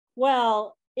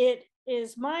Well, it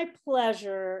is my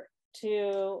pleasure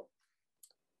to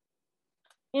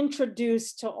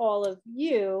introduce to all of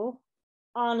you,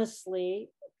 honestly,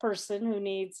 a person who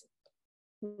needs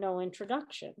no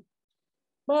introduction.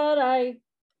 But I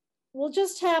will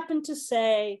just happen to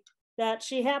say that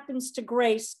she happens to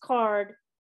grace card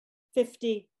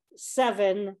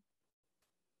 57.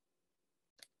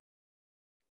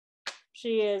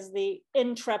 She is the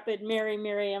intrepid Mary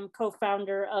Miriam,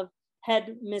 co-founder of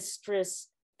Headmistress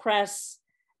Press,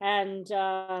 and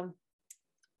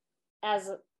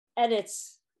as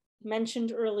edits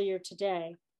mentioned earlier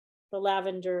today, the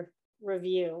Lavender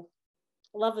Review.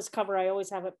 I love this cover. I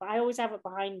always have it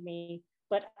behind me,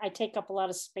 but I take up a lot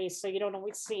of space, so you don't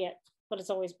always see it, but it's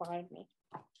always behind me.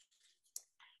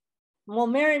 Well,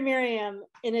 Mary Miriam,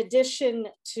 in addition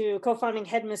to co-founding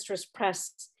Headmistress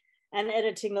Press and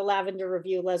editing the Lavender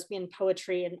Review, Lesbian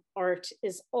Poetry and Art,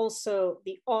 is also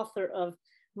the author of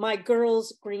My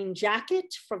Girl's Green Jacket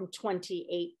from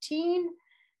 2018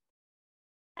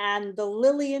 and the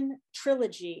Lillian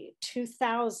Trilogy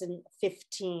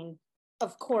 2015,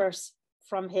 of course,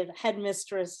 from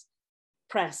Headmistress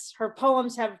Press. Her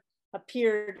poems have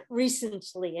appeared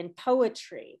recently in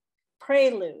Poetry,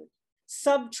 Prelude,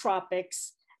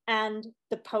 Subtropics, and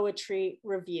the Poetry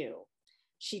Review.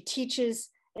 She teaches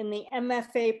in the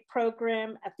MFA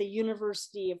program at the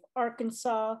University of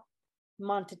Arkansas,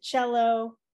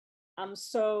 Monticello. I'm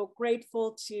so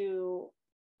grateful to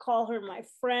call her my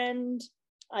friend.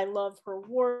 I love her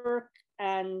work,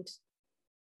 and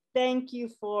thank you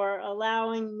for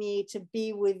allowing me to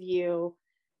be with you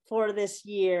for this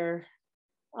year,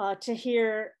 to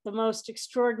hear the most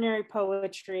extraordinary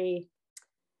poetry.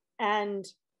 And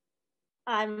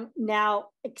I'm now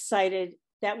excited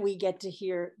that we get to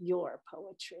hear your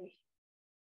poetry.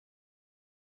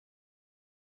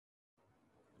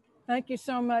 Thank you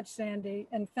so much, Sandy.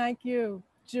 And thank you,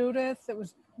 Judith. It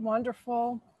was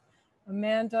wonderful.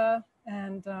 Amanda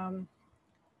and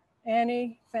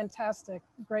Annie, fantastic,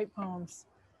 great poems.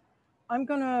 I'm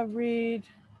gonna read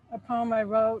a poem I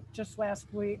wrote just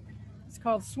last week. It's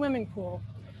called Swimming Pool.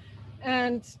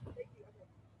 And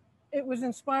it was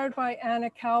inspired by Anna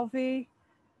Calvi,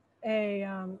 a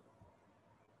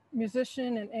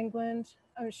musician in England.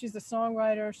 I mean, she's a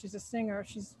songwriter, she's a singer,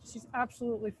 she's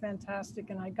absolutely fantastic,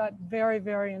 and I got very,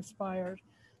 very inspired.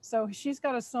 So she's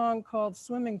got a song called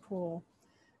Swimming Pool,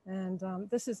 and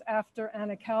this is after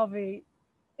Anna Calvi,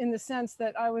 in the sense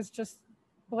that I was just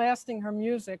blasting her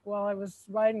music while I was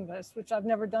writing this, which I've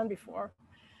never done before,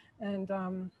 and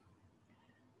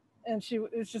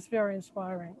it was just very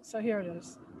inspiring. So here it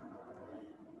is.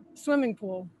 Swimming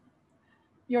Pool.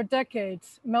 Your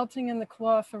decades melting in the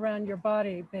cloth around your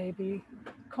body, baby.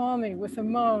 Call me with a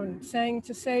moan, saying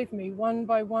to save me one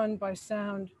by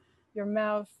sound, your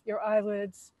mouth, your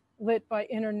eyelids, lit by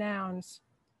inner nouns.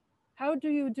 How do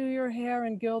you do your hair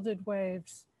in gilded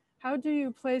waves? How do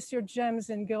you place your gems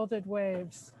in gilded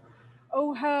waves?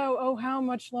 Oh, how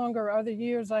much longer are the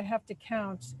years I have to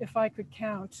count? If I could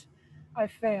count, I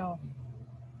fail.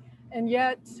 And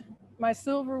yet, my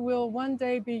silver will one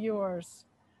day be yours.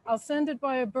 I'll send it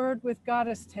by a bird with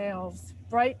goddess tails,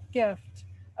 bright gift,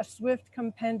 a swift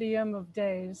compendium of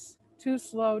days, too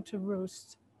slow to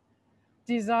roost.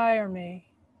 Desire me.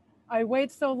 I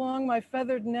wait so long my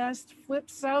feathered nest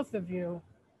flips south of you.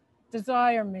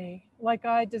 Desire me like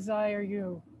I desire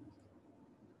you.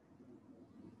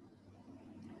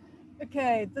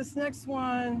 Okay, this next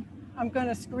one, I'm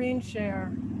gonna screen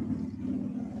share.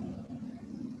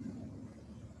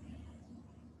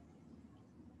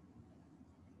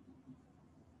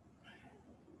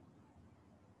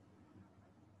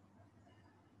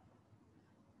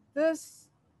 This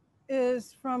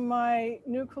is from my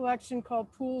new collection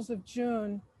called Pools of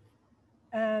June.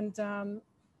 And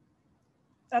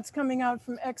that's coming out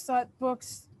from Exot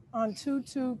Books on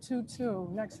 2222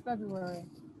 next February.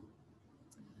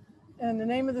 And the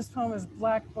name of this poem is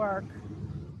Black Bark.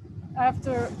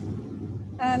 After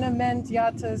Anna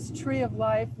Mendieta's Tree of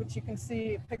Life, which you can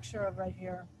see a picture of right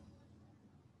here.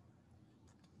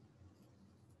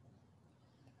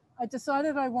 I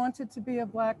decided I wanted to be a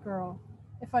Black girl.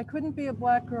 If I couldn't be a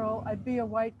Black girl, I'd be a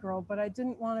white girl, but I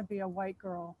didn't want to be a white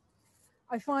girl.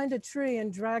 I find a tree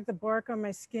and drag the bark on my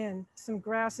skin, some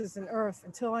grasses and earth,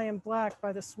 until I am black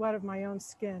by the sweat of my own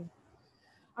skin.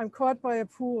 I'm caught by a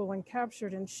pool and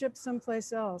captured and shipped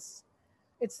someplace else.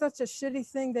 It's such a shitty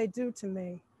thing they do to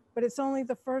me, but it's only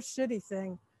the first shitty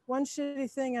thing. One shitty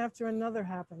thing after another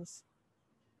happens.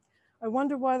 I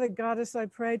wonder why the goddess I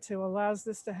pray to allows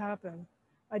this to happen.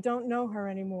 I don't know her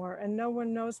anymore, and no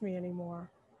one knows me anymore.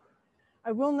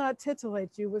 I will not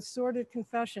titillate you with sordid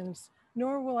confessions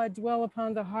nor will I dwell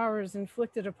upon the horrors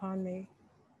inflicted upon me.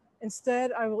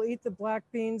 Instead, I will eat the black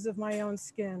beans of my own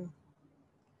skin.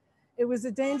 It was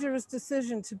a dangerous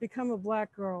decision to become a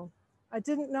Black girl. I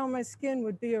didn't know my skin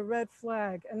would be a red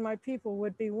flag and my people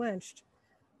would be lynched,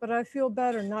 but I feel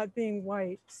better not being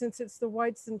white, since it's the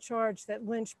whites in charge that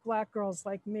lynch Black girls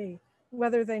like me,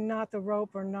 whether they knot the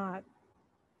rope or not.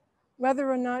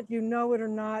 Whether or not you know it or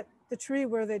not, the tree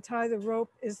where they tie the rope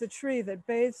is the tree that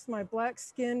bathes my Black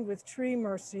skin with tree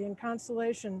mercy and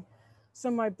consolation,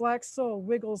 so my Black soul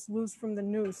wiggles loose from the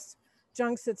noose,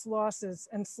 junks its losses,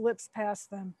 and slips past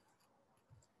them.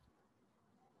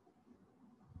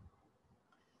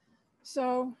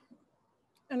 So,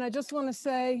 and I just want to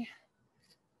say,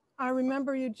 I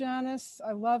remember you, Janice.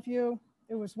 I love you.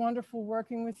 It was wonderful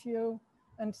working with you,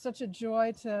 and such a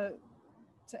joy to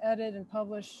edit and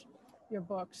publish your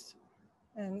books.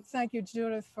 And thank you,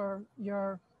 Judith, for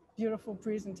your beautiful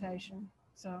presentation.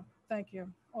 So thank you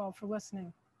all for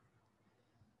listening.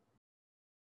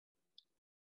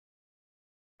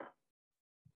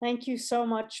 Thank you so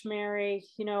much, Mary.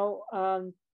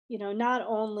 Not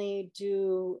only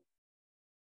do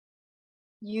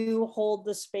you hold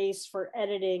the space for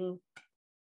editing,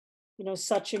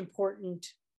 such important,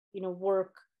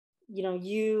 work.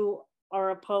 You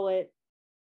are a poet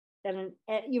and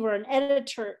you were an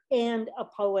editor and a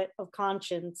poet of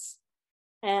conscience.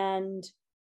 And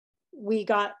we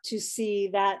got to see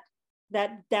that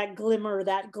glimmer,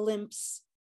 that glimpse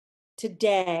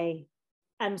today.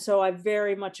 And so I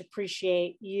very much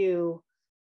appreciate you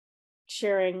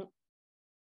sharing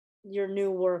your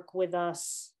new work with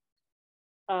us.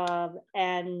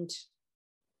 And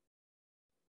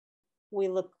we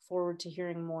look forward to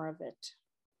hearing more of it.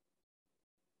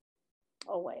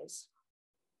 Always.